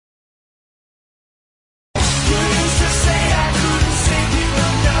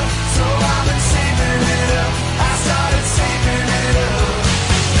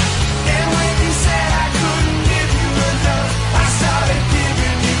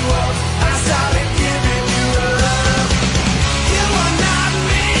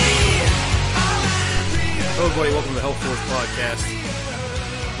podcast,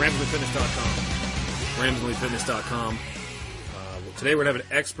 RamsonLeeFitness.com. RamsonLeeFitness.com. Today we're going to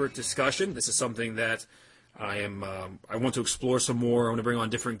have an expert discussion. This is something that I want to explore some more. I want to bring on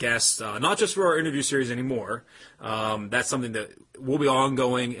different guests, not just for our interview series anymore. That's something that will be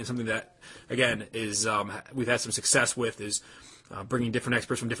ongoing, and something that, again, is we've had some success with, is bringing different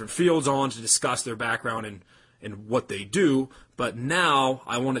experts from different fields on to discuss their background and what they do. But now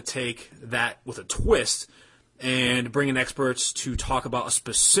I want to take that with a twist and bring in experts to talk about a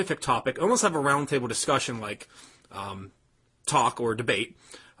specific topic, almost have a roundtable discussion like talk or debate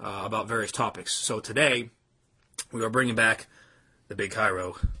about various topics. So today we are bringing back the big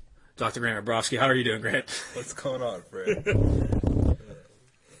Cairo, Dr. Grant Hrabovsky. How are you doing, Grant? What's going on, Fred?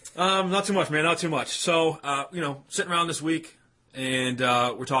 Not too much, man. Not too much. So, sitting around this week, and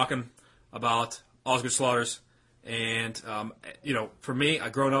we're talking about Osgood Schlatters. And, for me,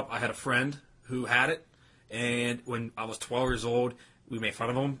 growing up, I had a friend who had it. And when I was 12 years old, we made fun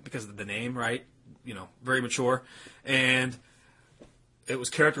of him because of the name, right? Very mature. And it was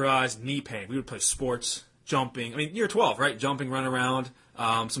characterized knee pain. We would play sports, jumping. I mean, you're 12, right? Jumping, running around,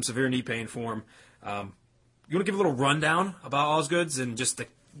 some severe knee pain for him. You want to give a little rundown about Osgood's and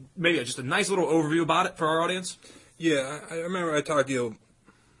maybe just a nice little overview about it for our audience? Yeah, I remember I talked to you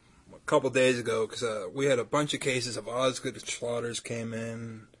a couple days ago because we had a bunch of cases of Osgood Schlatters came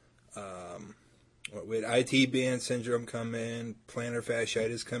in. We had IT band syndrome come in, plantar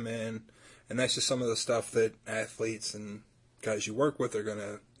fasciitis come in, and that's just some of the stuff that athletes and guys you work with are going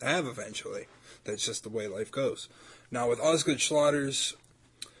to have eventually. That's just the way life goes. Now, with Osgood Schlatters,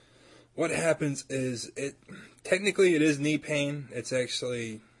 what happens is technically it is knee pain. It's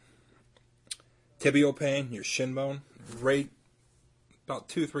actually tibial pain, your shin bone, right about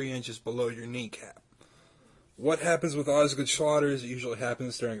 2-3 inches below your kneecap. What happens with Osgood Schlatters? It usually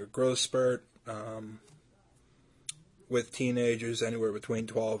happens during a growth spurt with teenagers anywhere between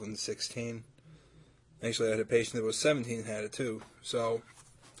 12 and 16. Actually, I had a patient that was 17 and had it too. So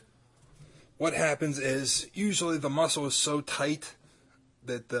what happens is usually the muscle is so tight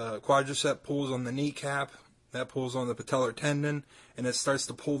that the quadricep pulls on the kneecap, that pulls on the patellar tendon, and it starts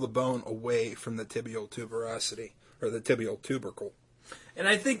to pull the bone away from the tibial tuberosity, or the tibial tubercle. And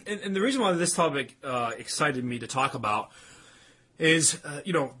I think, and the reason why this topic excited me to talk about is,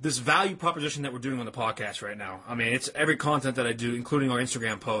 this value proposition that we're doing on the podcast right now. I mean, it's every content that I do, including our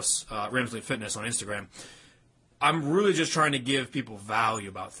Instagram posts, Ramsley Fitness on Instagram. I'm really just trying to give people value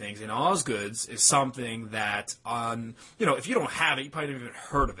about things. And Osgood's is something that, if you don't have it, you probably haven't even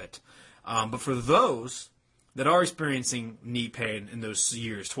heard of it. But for those that are experiencing knee pain in those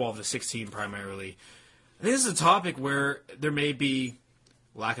years, 12 to 16 primarily, I think this is a topic where there may be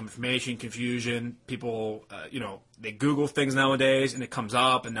lack of information, confusion. People, they Google things nowadays, and it comes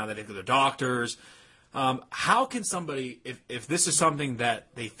up, and now they go to their doctors. How can somebody, if this is something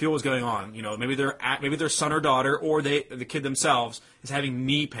that they feel is going on, maybe their son or daughter or the kid themselves is having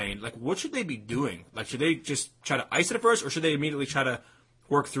knee pain, like what should they be doing? Like, should they just try to ice it at first, or should they immediately try to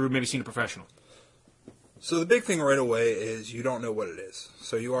work through maybe seeing a professional? So the big thing right away is you don't know what it is.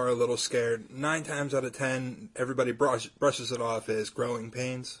 So you are a little scared. 9 times out of 10, everybody brushes it off as growing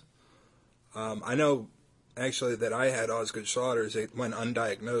pains. I know, actually, that I had Osgood Schlatters. It went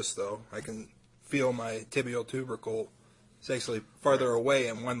undiagnosed, though. I can feel my tibial tubercle is actually farther away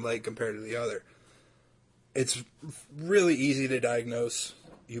in one leg compared to the other. It's really easy to diagnose.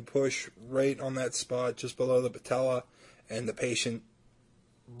 You push right on that spot just below the patella, and the patient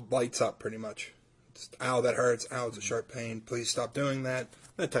lights up pretty much. Just, ow, that hurts. Ow, it's a sharp pain. Please stop doing that.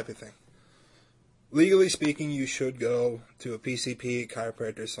 That type of thing. Legally speaking, you should go to a PCP,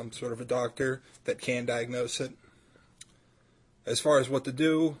 chiropractor, some sort of a doctor that can diagnose it. As far as what to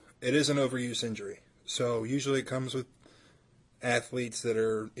do, it is an overuse injury. So usually it comes with athletes that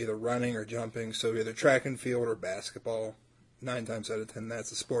are either running or jumping, so either track and field or basketball. 9 times out of 10, that's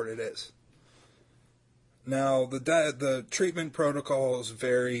the sport it is. Now, the treatment protocols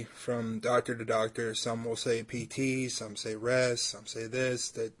vary from doctor to doctor. Some will say PT, some say rest, some say this,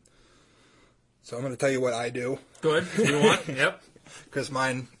 that. So I'm going to tell you what I do. Good. You want? Yep. Because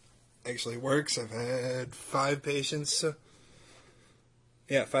mine actually works. I've had 5 patients.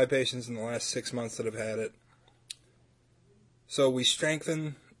 5 patients in the last 6 months that have had it. So we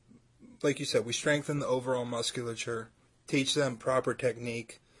strengthen, like you said, we strengthen the overall musculature, teach them proper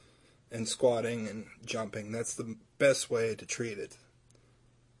technique, and squatting and jumping. That's the best way to treat it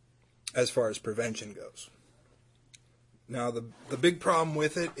as far as prevention goes. Now, the big problem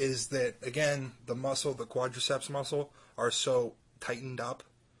with it is that, again, the muscle, the quadriceps muscle, are so tightened up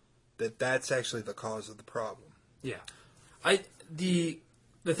that that's actually the cause of the problem. Yeah. The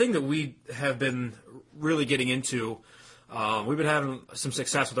thing that we have been really getting into We've been having some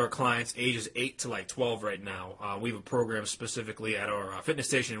success with our clients ages 8 to like 12 right now. We have a program specifically at our fitness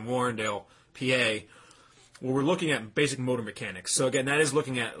station in Warrendale, PA, where we're looking at basic motor mechanics. So again, that is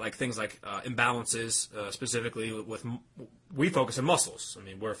looking at like things like imbalances, specifically with we focus on muscles. I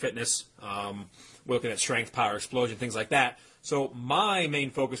mean, we're fitness. We're looking at strength, power, explosion, things like that. So my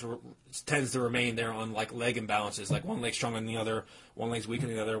main focus tends to remain there on like leg imbalances, like one leg's stronger than the other, one leg's weaker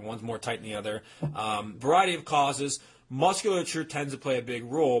than the other, one's more tight than the other. Variety of causes. Musculature tends to play a big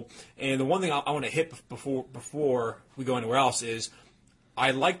role. And the one thing I want to hit before we go anywhere else is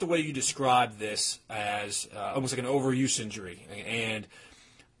I like the way you describe this as almost like an overuse injury. And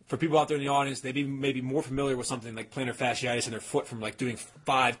for people out there in the audience, they may be more familiar with something like plantar fasciitis in their foot from like doing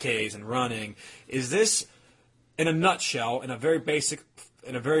 5Ks and running. Is this, in a nutshell, in a very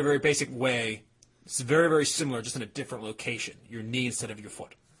very basic way, it's very, very similar, just in a different location, your knee instead of your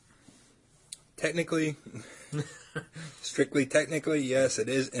foot? Technically, strictly technically, yes, it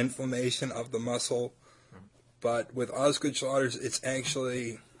is inflammation of the muscle. But with Osgood Schlatters, it's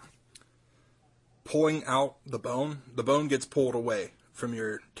actually pulling out the bone. The bone gets pulled away from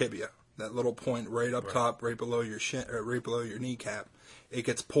your tibia, that little point right up top, right below your shin, or right below your kneecap. It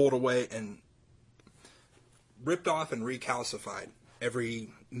gets pulled away and ripped off and recalcified every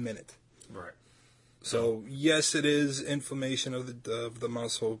minute. Right. So yes, it is inflammation of the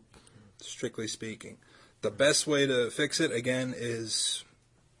muscle, strictly speaking. The best way to fix it, again, is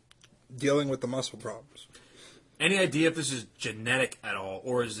dealing with the muscle problems. Any idea if this is genetic at all,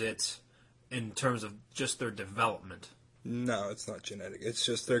 or is it in terms of just their development? No, it's not genetic. It's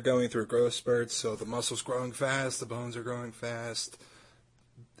just they're going through growth spurts, so the muscle's growing fast, the bones are growing fast.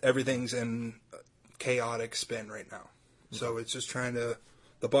 Everything's in chaotic spin right now. Okay. So it's just the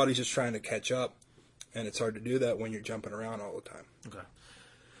body's just trying to catch up, and it's hard to do that when you're jumping around all the time.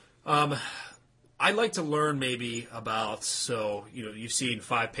 Okay. I'd like to learn maybe about, so, you've seen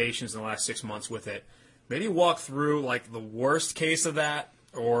 5 patients in the last 6 months with it. Maybe walk through like the worst case of that,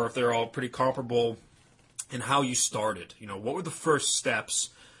 or if they're all pretty comparable, and how you started. What were the first steps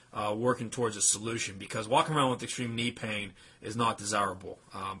working towards a solution? Because walking around with extreme knee pain is not desirable.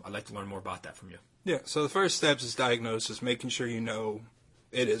 I'd like to learn more about that from you. Yeah, so the first steps is diagnosis, making sure you know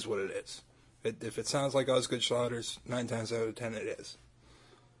it is what it is. If it sounds like Osgood Schlatters, 9 times out of 10 it is.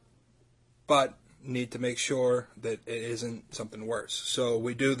 But need to make sure that it isn't something worse. So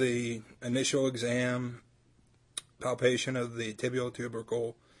we do the initial exam, palpation of the tibial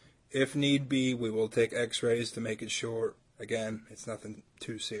tubercle. If need be, we will take x-rays to make it sure, again, it's nothing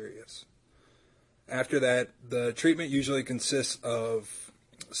too serious. After that, the treatment usually consists of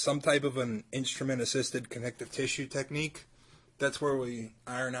some type of an instrument-assisted connective tissue technique. That's where we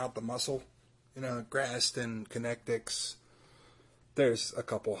iron out the muscle. Graston, Connectix. There's a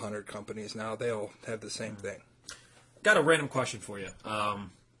couple hundred companies now. They all have the same thing. Got a random question for you.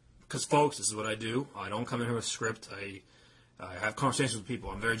 Because, folks, this is what I do. I don't come in here with a script. I have conversations with people.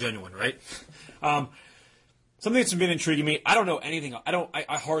 I'm very genuine, right? Something that's been intriguing me. I don't know anything.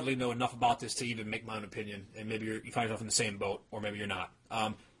 I hardly know enough about this to even make my own opinion. And maybe you find yourself in the same boat, or maybe you're not.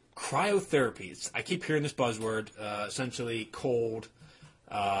 Cryotherapy. I keep hearing this buzzword. Essentially, cold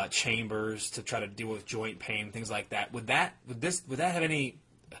chambers to try to deal with joint pain, things like that. Would that have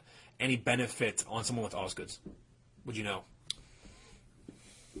any benefit on someone with Osgood's? Would you know?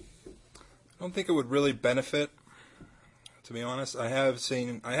 I don't think it would really benefit, to be honest. I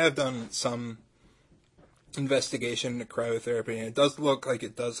have done some investigation into cryotherapy, and it does look like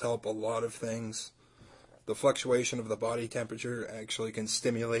it does help a lot of things. The fluctuation of the body temperature actually can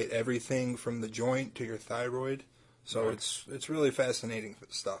stimulate everything from the joint to your thyroid. So it's really fascinating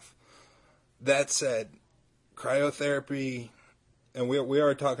stuff. That said, cryotherapy, and we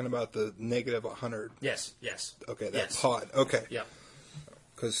are talking about the negative 100. Yes. Okay, that's hot. Okay. Yep.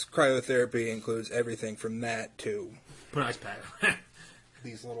 Because cryotherapy includes everything from that to put an ice pack.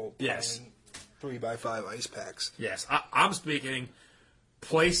 These little 3x5 ice packs. Yes, I'm speaking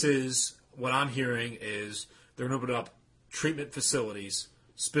places. What I'm hearing is they're going to open up treatment facilities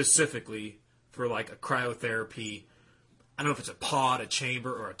specifically for like a cryotherapy. I don't know if it's a pod, a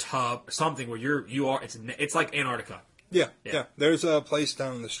chamber, or a tub, or something where you are. It's like Antarctica. Yeah. There's a place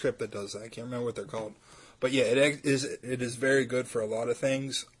down the strip that does that. I can't remember what they're called, but yeah, it is very good for a lot of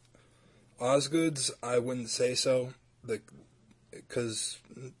things. Osgood's, I wouldn't say so, because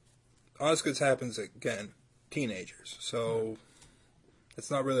Osgood's happens again, teenagers, so it's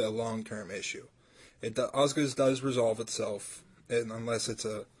not really a long-term issue. Osgood's does resolve itself, unless it's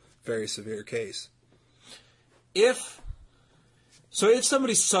a very severe case. If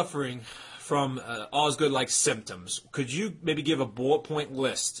somebody's suffering from Osgood-like symptoms, could you maybe give a bullet point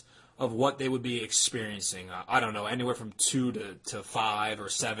list of what they would be experiencing. I don't know, anywhere from 2 to 5 or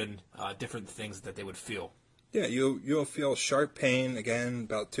 7 different things that they would feel. Yeah, you'll feel sharp pain, again,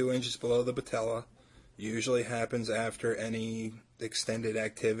 about 2 inches below the patella. Usually happens after any extended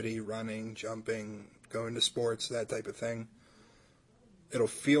activity, running, jumping, going to sports, that type of thing. It'll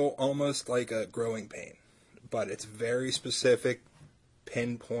feel almost like a growing pain, but it's very specific,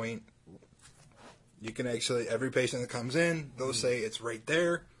 pinpoint. You can actually, every patient that comes in, they'll say it's right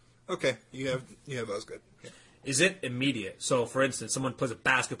there. Okay, you have Osgood. Yeah. Is it immediate? So, for instance, someone plays a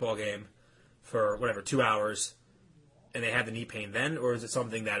basketball game for, 2 hours, and they have the knee pain then? Or is it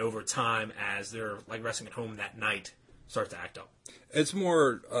something that over time, as they're like resting at home that night, starts to act up? It's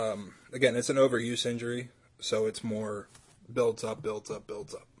more, again, it's an overuse injury, so it's more builds up.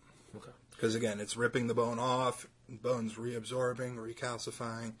 Okay. Because, again, it's ripping the bone off, bone's reabsorbing,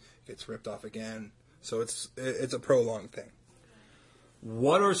 recalcifying, gets ripped off again. So it's a prolonged thing.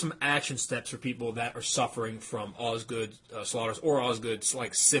 What are some action steps for people that are suffering from Osgood Schlatters or Osgood's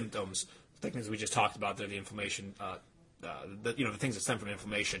like symptoms? Things we just talked about, the inflammation, the things that stem from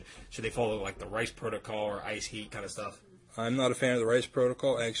inflammation. Should they follow like the Rice protocol or ice heat kind of stuff? I'm not a fan of the Rice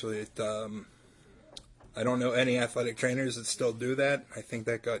protocol. Actually, I don't know any athletic trainers that still do that. I think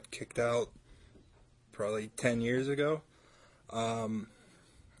that got kicked out probably 10 years ago.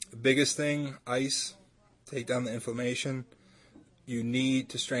 The biggest thing, ice, take down the inflammation. You need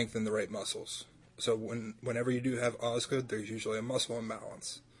to strengthen the right muscles. So whenever you do have Osgood, there's usually a muscle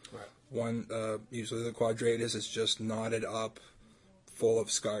imbalance. Right. One, usually the quadratus is just knotted up, full of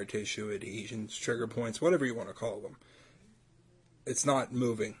scar tissue, adhesions, trigger points, whatever you want to call them. It's not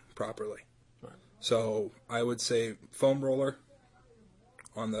moving properly. Right. So I would say foam roller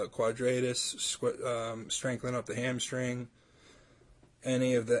on the quadratus, strengthen up the hamstring,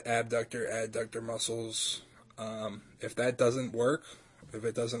 any of the abductor, adductor muscles. If that doesn't work, if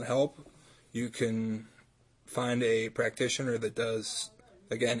it doesn't help, you can find a practitioner that does,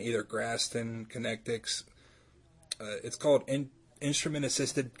 again, either Graston, Connectics. It's called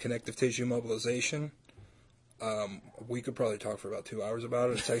instrument-assisted connective tissue mobilization. We could probably talk for about 2 hours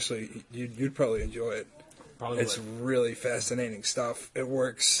about it. It's actually, you'd probably enjoy it. Probably it's would. really fascinating stuff. It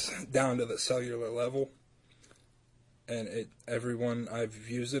works down to the cellular level. And everyone I've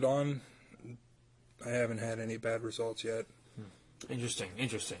used it on, I haven't had any bad results yet. Interesting.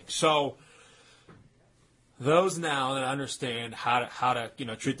 So, those now that understand how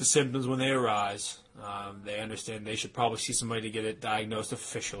to treat the symptoms when they arise, they understand they should probably see somebody to get it diagnosed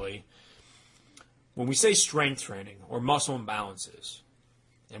officially. When we say strength training or muscle imbalances,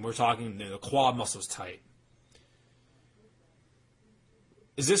 and we're talking the quad muscles tight,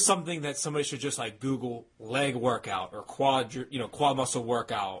 is this something that somebody should just like Google leg workout or quad muscle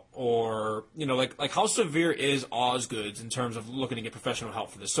workout, or like how severe is Osgood's in terms of looking to get professional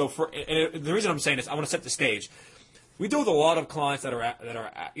help for this? So the reason I'm saying this, I want to set the stage. We deal with a lot of clients that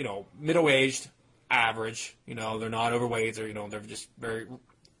are middle aged, average. They're not overweight. They're just very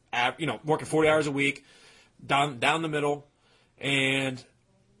working 40 hours a week, down the middle, and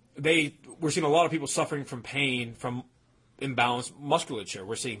we're seeing a lot of people suffering from pain from imbalanced musculature.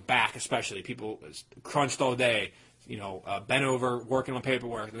 We're seeing back, especially people crunched all day, bent over, working on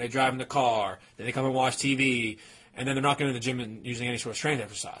paperwork. Then they drive in the car. Then they come and watch TV, and then they're not going to the gym and using any sort of strength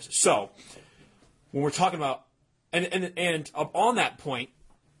exercises. So when we're talking about and on that point,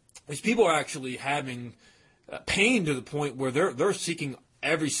 these people are actually having pain to the point where they're seeking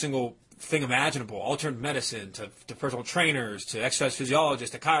every single thing imaginable, alternative medicine to personal trainers, to exercise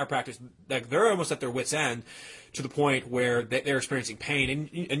physiologists, to chiropractors. Like they're almost at their wit's end to the point where they're experiencing pain.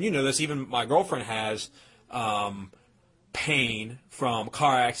 And this, even my girlfriend has pain from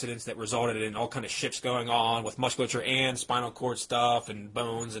car accidents that resulted in all kind of shifts going on with musculature and spinal cord stuff and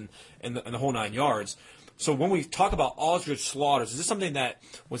bones and the whole 9 yards. So when we talk about Osgood Schlatters, is this something that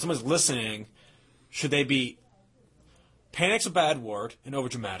when someone's listening, should they be — panic's a bad word and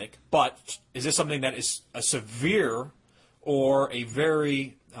overdramatic, but is this something that is a severe or a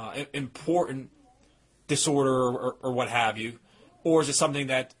very important disorder or what have you, or is it something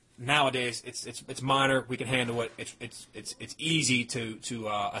that nowadays it's minor, we can handle it, it's easy to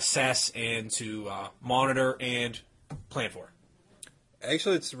assess and to monitor and plan for?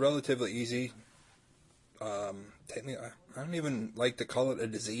 Actually, it's relatively easy. Technically, I don't even like to call it a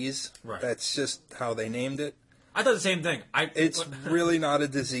disease. Right. That's just how they named it. I thought the same thing. It's really not a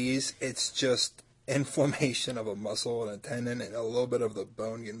disease. It's just inflammation of a muscle and a tendon and a little bit of the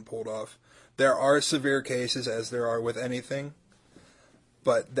bone getting pulled off. There are severe cases, as there are with anything.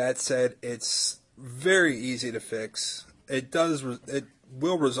 But that said, it's very easy to fix. It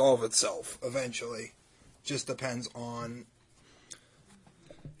will resolve itself eventually. Just depends on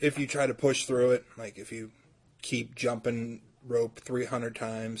if you try to push through it, like if you keep jumping rope 300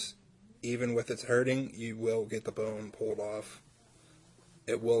 times, even with it hurting, you will get the bone pulled off.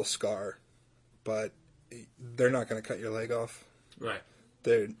 It will scar, but they're not going to cut your leg off. Right.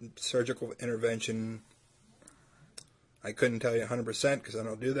 The surgical intervention, I couldn't tell you 100% because I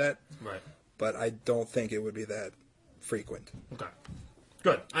don't do that. Right. But I don't think it would be that frequent. Okay.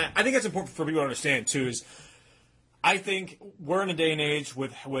 Good. I think that's important for people to understand, too, is I think we're in a day and age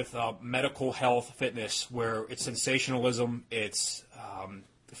with medical health fitness where it's sensationalism, it's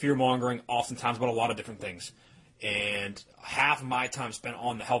fear-mongering, oftentimes about a lot of different things. And half of my time spent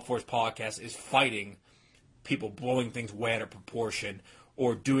on the HealthForce podcast is fighting people blowing things way out of proportion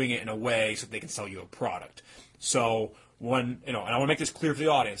or doing it in a way so they can sell you a product. So when, and I want to make this clear for the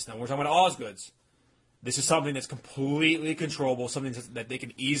audience. Now, we're talking about Osgoods. This is something that's completely controllable, something that they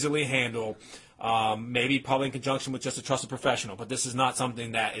can easily handle, maybe probably in conjunction with just a trusted professional. But this is not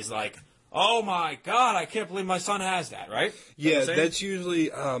something that is like, oh my God, I can't believe my son has that, right? Yeah, that's usually,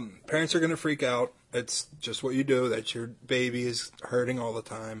 parents are going to freak out. It's just what you do. That your baby is hurting all the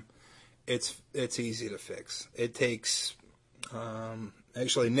time. It's easy to fix. It takes,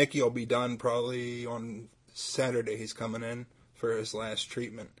 actually, Nicky will be done probably on Saturday. He's coming in for his last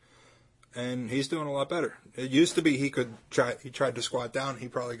treatment. And he's doing a lot better. It used to be he tried to squat down. He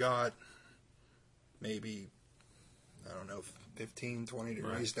probably got maybe, 15, 20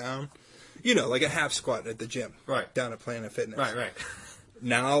 degrees down. Like a half squat at the gym. Right. Down at Planet Fitness. Right.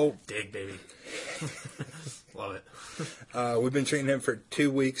 Now. Dig, baby. Love it. We've been treating him for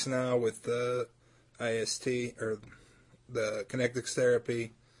 2 weeks now with the IST, or the kinetics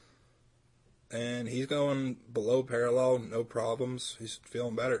therapy. And he's going below parallel, no problems. He's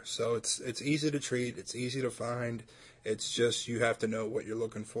feeling better. So it's easy to treat. It's easy to find. It's just you have to know what you're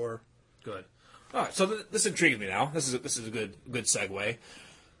looking for. Good. All right. So this intrigues me now. This is a good segue.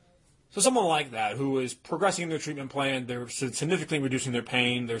 So someone like that who is progressing in their treatment plan, they're significantly reducing their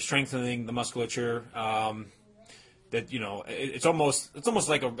pain, they're strengthening the musculature. It's almost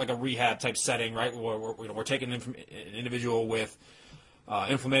like a rehab type setting, right? Where we're taking an individual with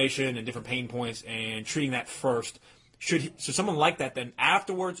inflammation and different pain points and treating that first. Should someone like that then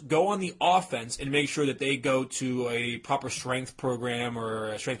afterwards go on the offense and make sure that they go to a proper strength program or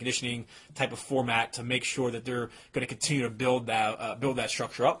a strength conditioning type of format to make sure that they're going to continue to build that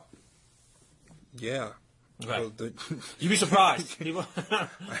structure up? Yeah. Okay. You'd be surprised. I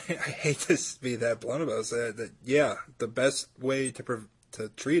hate to be that blunt about that. Yeah, the best way to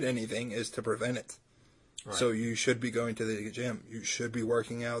treat anything is to prevent it. Right. So you should be going to the gym. You should be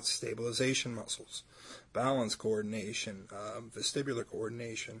working out stabilization muscles, balance coordination, vestibular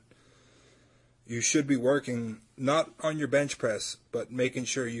coordination. You should be working not on your bench press, but making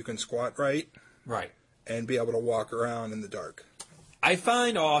sure you can squat right. Right. And be able to walk around in the dark. I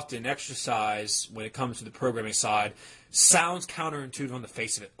find often exercise, when it comes to the programming side, sounds counterintuitive on the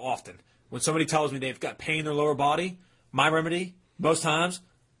face of it often. When somebody tells me they've got pain in their lower body, my remedy, most times,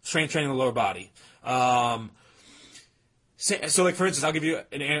 strength training the lower body. So like for instance, I'll give you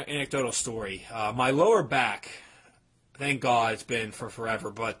an anecdotal story. My lower back, thank God it's been for forever,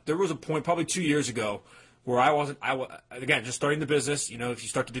 but there was a point probably 2 years ago where again, just starting the business, if you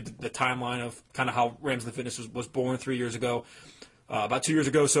start to do the timeline of kind of how Ramsden Fitness was born 3 years ago, about 2 years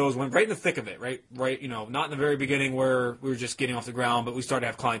ago, so it went right in the thick of it, right, not in the very beginning where we were just getting off the ground, but we started to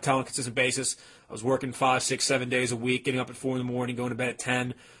have clientele on a consistent basis. I was working 5, 6, 7 days a week, getting up at 4 in the morning, going to bed at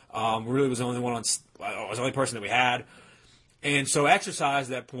 10. Really was the only I was the only person that we had. And so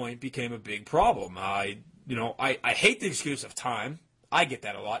exercise at that point became a big problem. I hate the excuse of time. I get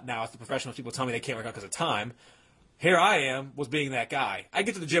that a lot. Now, as the professionals, people tell me they can't work out because of time. Here I was being that guy. I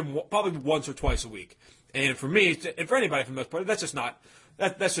get to the gym probably once or twice a week. And for me, and for anybody for the most part, that's just not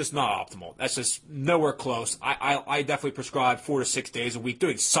optimal. That's just nowhere close. I definitely prescribe 4 to 6 days a week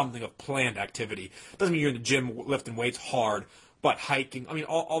doing something of planned activity. Doesn't mean you're in the gym lifting weights hard, but hiking. I mean,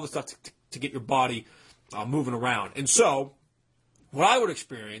 all the stuff to get your body moving around. And so what I would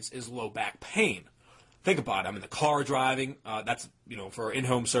experience is low back pain. Think about it. I'm in the car driving. That's, for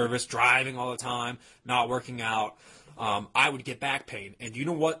in-home service, driving all the time, not working out. I would get back pain. And you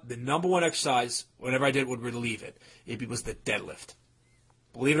know what? The number one exercise, whenever I did, would relieve it. It was the deadlift.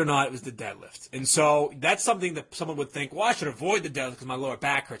 Believe it or not, it was the deadlift. And so that's something that someone would think, well, I should avoid the deadlift because my lower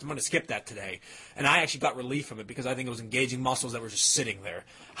back hurts. I'm going to skip that today. And I actually got relief from it because I think it was engaging muscles that were just sitting there.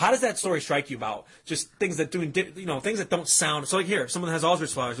 How does that story strike you about just things that things that don't sound? So like here, if someone has Osgood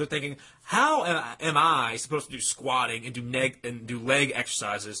Schlatter, they're thinking, how am I supposed to do squatting and do leg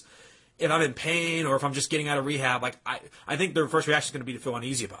exercises if I'm in pain or if I'm just getting out of rehab? Like I think their first reaction is going to be to feel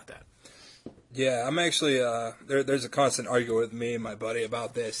uneasy about that. Yeah, I'm actually, there's a constant argument with me and my buddy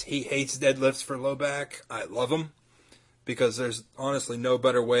about this. He hates deadlifts for low back. I love them because there's honestly no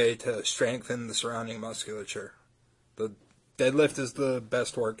better way to strengthen the surrounding musculature. The deadlift is the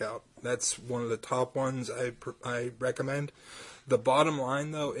best workout. That's one of the top ones I recommend. The bottom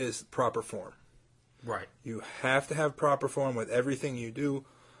line, though, is proper form. Right. You have to have proper form with everything you do.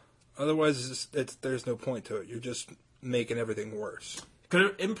 Otherwise, there's no point to it. You're just making everything worse.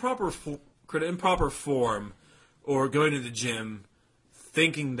 Could improper form or going to the gym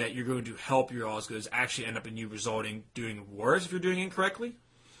thinking that you're going to help your Osgoods actually end up in you doing worse if you're doing it incorrectly?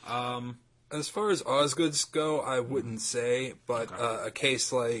 As far as Osgoods go, I wouldn't say, but Okay. a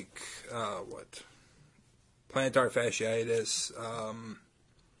case like, plantar fasciitis,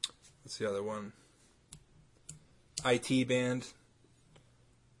 what's the other one? IT band.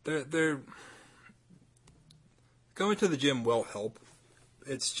 They're going to the gym will help.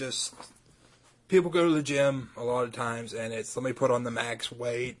 It's just people go to the gym a lot of times and it's let me put on the max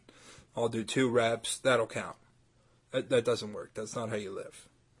weight. I'll do 2 reps. That'll count. That doesn't work. That's not how you live.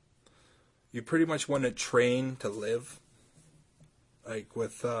 You pretty much want to train to live. Like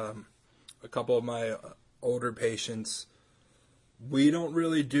with a couple of my older patients, we don't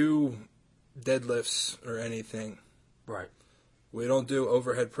really do deadlifts or anything. Right. We don't do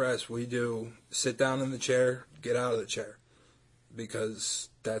overhead press. We do sit down in the chair, get out of the chair. Because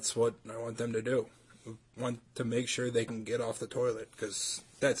that's what I want them to do. I want to make sure they can get off the toilet. Because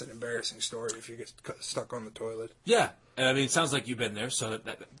that's an embarrassing story if you get stuck on the toilet. Yeah. I mean, it sounds like you've been there, so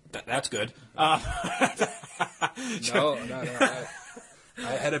that's good. No.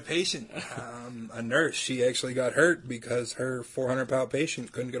 I had a patient, a nurse. She actually got hurt because her 400-pound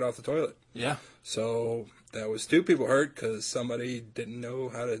patient couldn't get off the toilet. Yeah. So that was 2 people hurt because somebody didn't know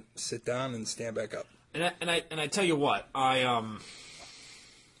how to sit down and stand back up. And I tell you what, I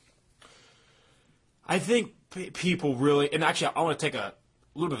think people really, and actually I want to take a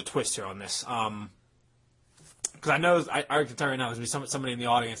little bit of a twist here on this, because I know I can tell you right now there's going to be somebody in the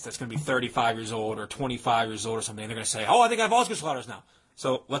audience that's going to be 35 years old or 25 years old or something, and they're going to say, "Oh, I think I have Osgood Schlatters now."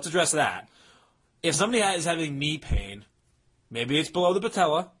 So let's address that. If somebody is having knee pain, maybe it's below the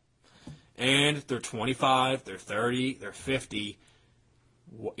patella, and they're 25, they're 30, they're 50,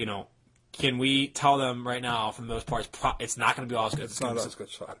 you know. Can we tell them right now, from those parts, it's not going to be Osgood? It's not Osgood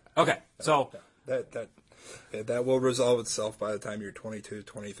Schlatter. Okay, so that will resolve itself by the time you're 22,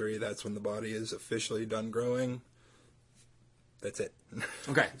 23. That's when the body is officially done growing. That's it.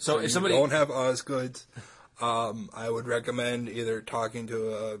 Okay, so if you somebody don't have Osgoods, I would recommend either talking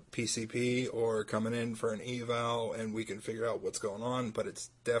to a PCP or coming in for an eval, and we can figure out what's going on. But it's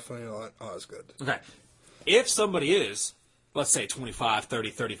definitely not Osgood. Okay, if somebody is, let's say 25,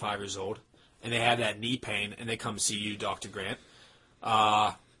 30, 35 years old, and they have that knee pain, and they come see you, Dr. Grant,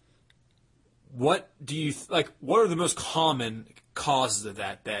 what do you what are the most common causes of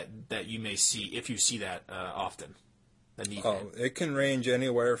that you may see if you see that often? The knee pain. It can range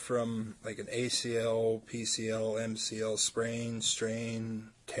anywhere from like an ACL, PCL, MCL sprain,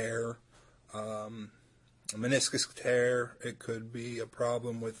 strain, tear, a meniscus tear. It could be a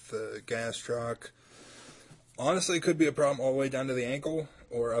problem with the gastroc. Honestly, it could be a problem all the way down to the ankle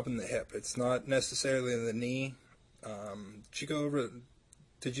or up in the hip. It's not necessarily in the knee.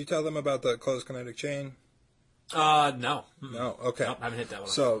 Did you tell them about the closed kinetic chain? No. No? Okay. Nope, I haven't hit that one.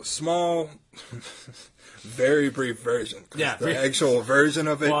 So, small, very brief version. Yeah. The actual version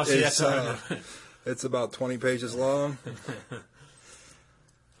of it Well, is, yes, it's about 20 pages long.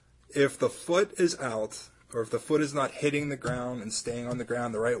 If the foot is out, or if the foot is not hitting the ground and staying on the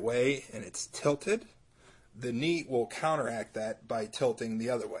ground the right way, and it's tilted, the knee will counteract that by tilting the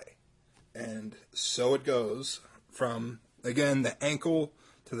other way. And so it goes from, again, the ankle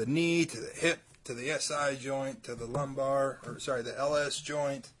to the knee, to the hip, to the SI joint, to the the LS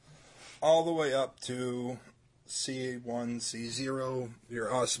joint, all the way up to C1, C0,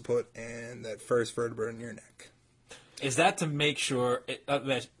 your occiput, and that first vertebra in your neck. Is that to make sure,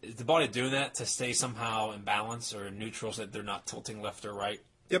 is the body doing that to stay somehow in balance or neutral so that they're not tilting left or right?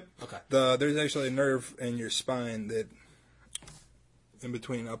 Yep. Okay. There's actually a nerve in your spine that, in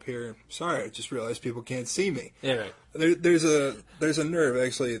between up here. Sorry, I just realized people can't see me. Yeah, right. There's a nerve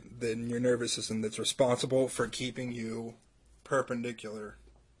actually in your nervous system that's responsible for keeping you parallel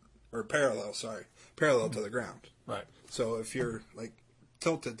to the ground. Right. So if you're like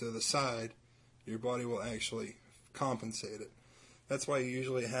tilted to the side, your body will actually compensate it. That's why you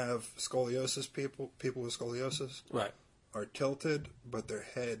usually have scoliosis. People with scoliosis Right. are tilted, but their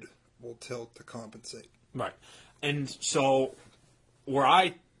head will tilt to compensate. Right. And so where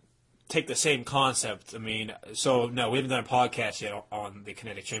I take the same concept. I mean, so no, we haven't done a podcast yet on the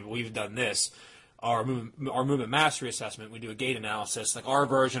kinetic chain, but we've done this. Our movement mastery assessment, we do a gait analysis, like our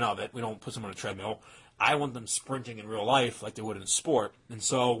version of it. We don't put someone on a treadmill. I want them sprinting in real life like they would in sport. And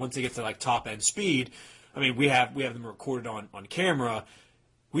so once they get to like top end speed, I mean, we have them recorded on camera.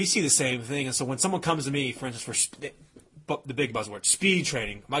 We see the same thing. And so when someone comes to me, for instance, for the big buzzword, speed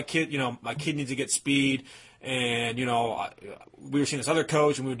training, my kid needs to get speed. And, we were seeing this other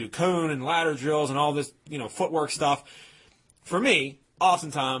coach, and we would do cone and ladder drills and all this, footwork stuff. For me,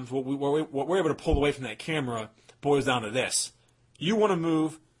 oftentimes, what we're able to pull away from that camera boils down to this. You want to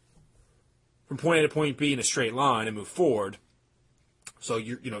move from point A to point B in a straight line and move forward. So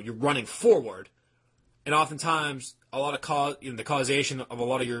you're running forward. And oftentimes, a lot of the causation of a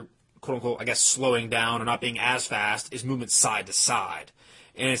lot of your, quote unquote, I guess, slowing down or not being as fast is movement side to side.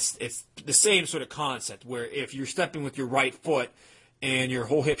 And it's the same sort of concept where if you're stepping with your right foot and your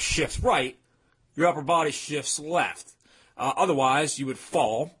whole hip shifts right, your upper body shifts left. Otherwise, you would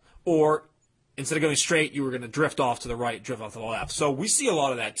fall, or instead of going straight, you were going to drift off to the right, drift off to the left. So we see a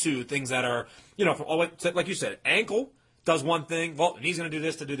lot of that too, things that are, from all the way, like you said, ankle does one thing, knee's going to do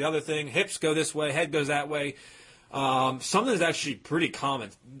this to do the other thing, hips go this way, head goes that way. Something that's actually pretty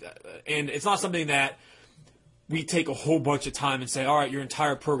common, and it's not something that we take a whole bunch of time and say, all right, your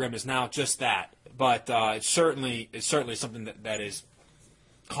entire program is now just that. But it's certainly something that is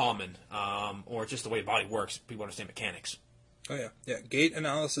common, or just the way the body works. People understand mechanics. Oh, yeah. Gait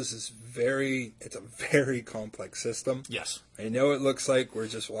analysis is it's a very complex system. Yes. I know it looks like we're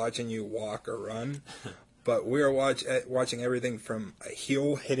just watching you walk or run, but we are watching everything from a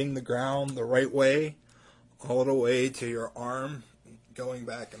heel hitting the ground the right way all the way to your arm going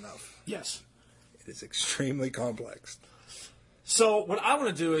back enough. Yes. It is extremely complex. So what I want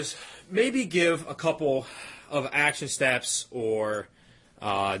to do is maybe give a couple of action steps or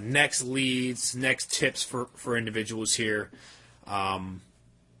next leads, next tips for individuals here. Why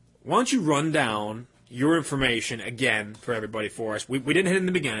don't you run down your information again for everybody for us? We didn't hit it in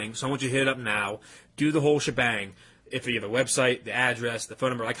the beginning, so I want you to hit it up now. Do the whole shebang. If you have a website, the address, the phone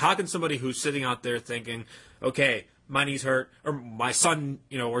number. Like, how can somebody who's sitting out there thinking, okay, my knee's hurt, or my son,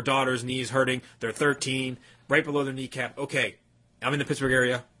 or daughter's knee's hurting, they're 13, right below their kneecap. Okay, I'm in the Pittsburgh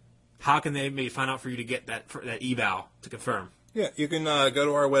area. How can they maybe find out for you to get that eval to confirm? Yeah, you can go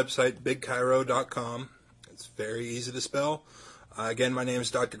to our website, bigchiro.com. It's very easy to spell. Again, my name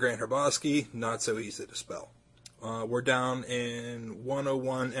is Dr. Grant Hrabovsky, not so easy to spell. We're down in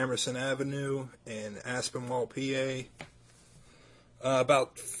 101 Emerson Avenue in Aspinwall, PA.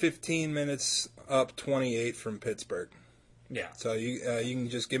 About 15 minutes up 28 from Pittsburgh. Yeah. So you can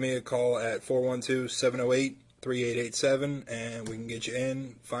just give me a call at 412-708-3887, and we can get you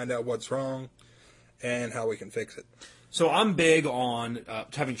in, find out what's wrong, and how we can fix it. So I'm big on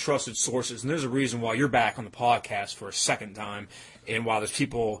having trusted sources, and there's a reason why you're back on the podcast for a second time, and while there's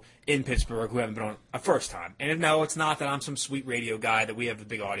people in Pittsburgh who haven't been on a first time. And no, it's not that I'm some sweet radio guy that we have a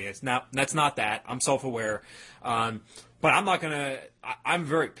big audience. No, that's not that. I'm self-aware. But I'm not going to – I'm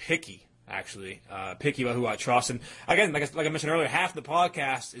very picky, actually, picky about who I trust. And again, like I mentioned earlier, half the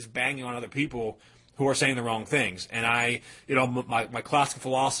podcast is banging on other people who are saying the wrong things. And my classical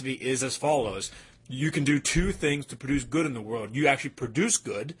philosophy is as follows. You can do two things to produce good in the world. You actually produce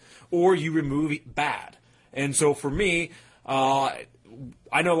good, or you remove bad. And so for me, I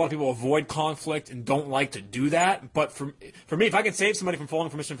know a lot of people avoid conflict and don't like to do that. But for me, if I can save somebody from falling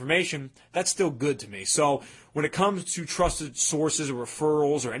for misinformation, that's still good to me. So when it comes to trusted sources or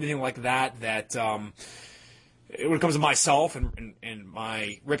referrals or anything like that, when it comes to myself and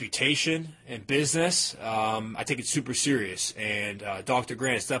my reputation and business, I take it super serious. And Dr.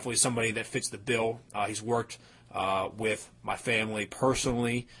 Grant is definitely somebody that fits the bill. He's worked with my family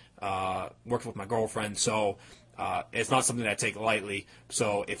personally, worked with my girlfriend. So it's not something that I take lightly.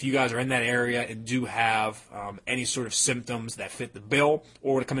 So if you guys are in that area and do have any sort of symptoms that fit the bill,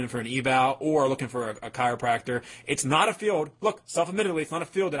 or to come in for an eval, or looking for a chiropractor, it's not a field. Look, self-admittedly, it's not a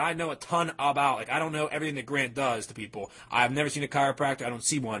field that I know a ton about. Like, I don't know everything that Grant does to people. I've never seen a chiropractor. I don't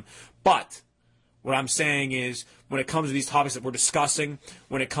see one. But what I'm saying is, when it comes to these topics that we're discussing,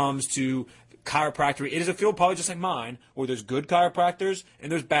 when it comes to chiropractor, it is a field probably just like mine, where there's good chiropractors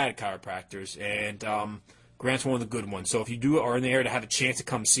and there's bad chiropractors. And Grant's one of the good ones. So if you are in the area to have a chance to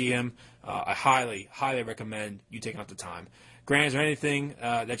come see him, I highly, highly recommend you taking out the time. Grant, is there anything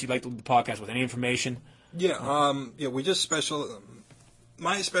that you'd like to leave the podcast with? Any information? Yeah, we just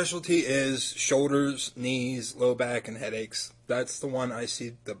my specialty is shoulders, knees, low back, and headaches. That's the one I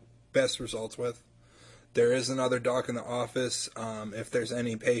see the best results with. There is another doc in the office. If there's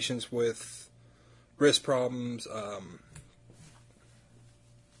any patients with wrist problems,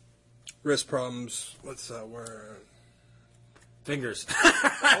 wrist problems. What's that word? Fingers.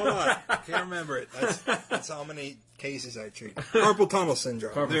 Hold on. Can't remember it. That's how many cases I treat. Carpal tunnel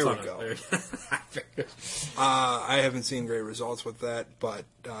syndrome. We go. I haven't seen great results with that, but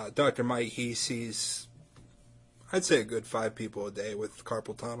Dr. Mike, he sees, I'd say, a good 5 people a day with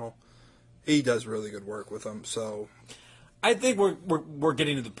carpal tunnel. He does really good work with them, so... I think we're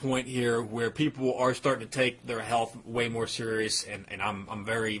getting to the point here where people are starting to take their health way more serious, and I'm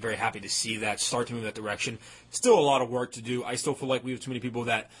very, very happy to see that start to move in that direction. Still a lot of work to do. I still feel like we have too many people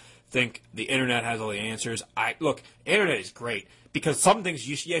that think the internet has all the answers. Look, internet is great because some things,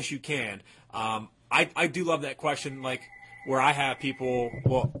 yes, you can. I do love that question, like where I have people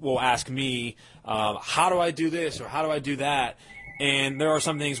will ask me, how do I do this or how do I do that? And there are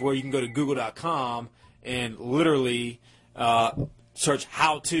some things where you can go to Google.com and literally search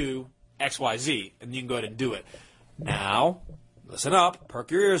how to XYZ, and you can go ahead and do it. Now, listen up,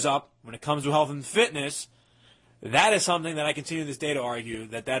 perk your ears up. When it comes to health and fitness, that is something that I continue this day to argue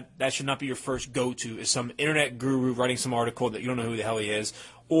that should not be your first go-to, is some internet guru writing some article that you don't know who the hell he is,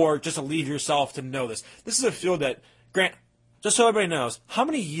 or just to leave yourself to know this. This is a field that, Grant, just so everybody knows, how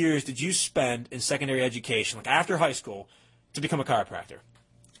many years did you spend in secondary education, like after high school, to become a chiropractor?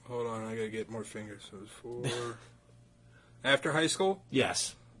 Hold on, I gotta get more fingers. So it was 4... After high school?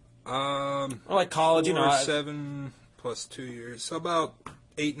 Yes. Or like college, 7 plus 2 years. So about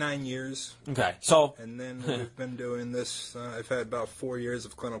 8-9 years. Okay, so... And then we've been doing this. I've had about 4 years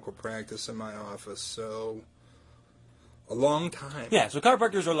of clinical practice in my office, so a long time. Yeah, so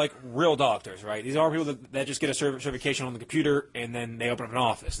chiropractors are like real doctors, right? These are people that just get a certification on the computer and then they open up an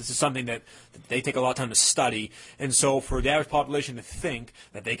office. This is something that they take a lot of time to study. And so for the average population to think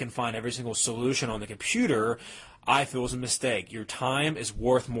that they can find every single solution on the computer, I feel is a mistake. Your time is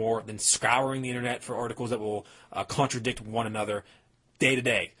worth more than scouring the internet for articles that will contradict one another day to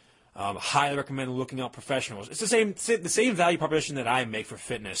day. Highly recommend looking out professionals. It's the same value proposition that I make for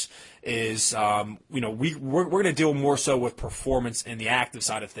fitness is, we're going to deal more so with performance and the active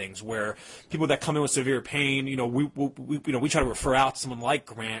side of things, where people that come in with severe pain, we try to refer out to someone like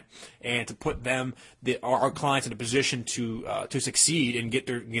Grant and to put them, our clients, in a position to succeed and get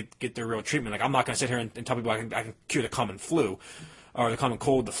their real treatment. Like, I'm not going to sit here and tell people I can cure the common flu or the common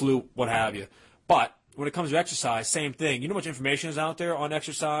cold, the flu, what have you. But when it comes to exercise, same thing. You know how much information is out there on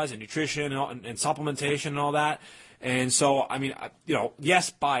exercise and nutrition and supplementation and all that? And so, I mean, yes,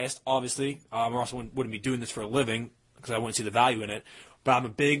 biased, obviously. I also wouldn't be doing this for a living because I wouldn't see the value in it. But I'm a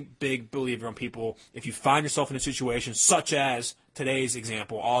big, big believer in people. If you find yourself in a situation such as today's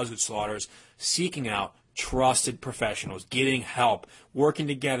example, Osgood Schlatters, seeking out trusted professionals, getting help, working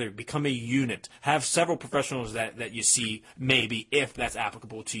together, become a unit, have several professionals that you see, maybe, if that's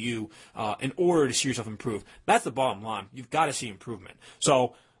applicable to you, in order to see yourself improve. That's the bottom line. You've got to see improvement.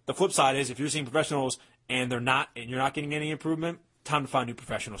 So the flip side is, if you're seeing professionals and you're not getting any improvement, time to find new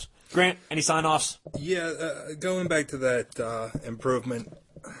professionals. Grant, any sign-offs? Yeah, going back to that improvement,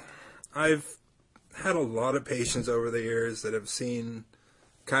 I've had a lot of patients over the years that have seen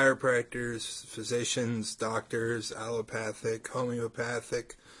chiropractors, physicians, doctors, allopathic,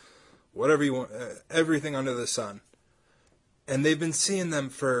 homeopathic, whatever you want, everything under the sun. And they've been seeing them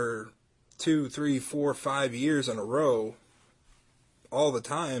for 2, 3, 4, 5 years in a row, all the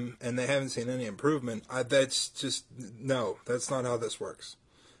time, and they haven't seen any improvement. That's not how this works.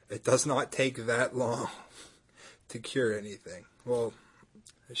 It does not take that long to cure anything. Well,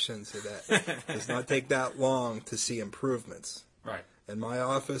 I shouldn't say that. It does not take that long to see improvements. Right. In my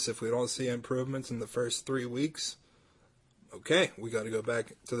office, if we don't see improvements in the first 3 weeks, okay, we got to go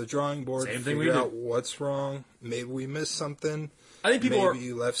back to the drawing board, figure out what's wrong. Maybe we missed something. I think maybe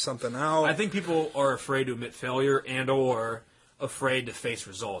you left something out. I think people are afraid to admit failure and/or afraid to face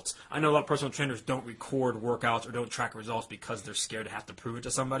results. I know a lot of personal trainers don't record workouts or don't track results because they're scared to have to prove it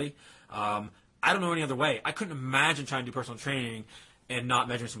to somebody. I don't know any other way. I couldn't imagine trying to do personal training and not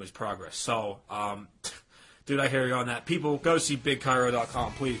measuring somebody's progress. So, dude, I hear you on that. People, go see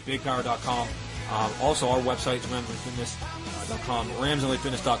BigChiro.com, please, BigChiro.com. Also, our website is RamsonLeeFitness.com,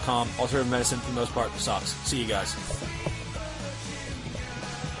 RamsonLeeFitness.com. Alternative medicine, for the most part, sucks. See you guys.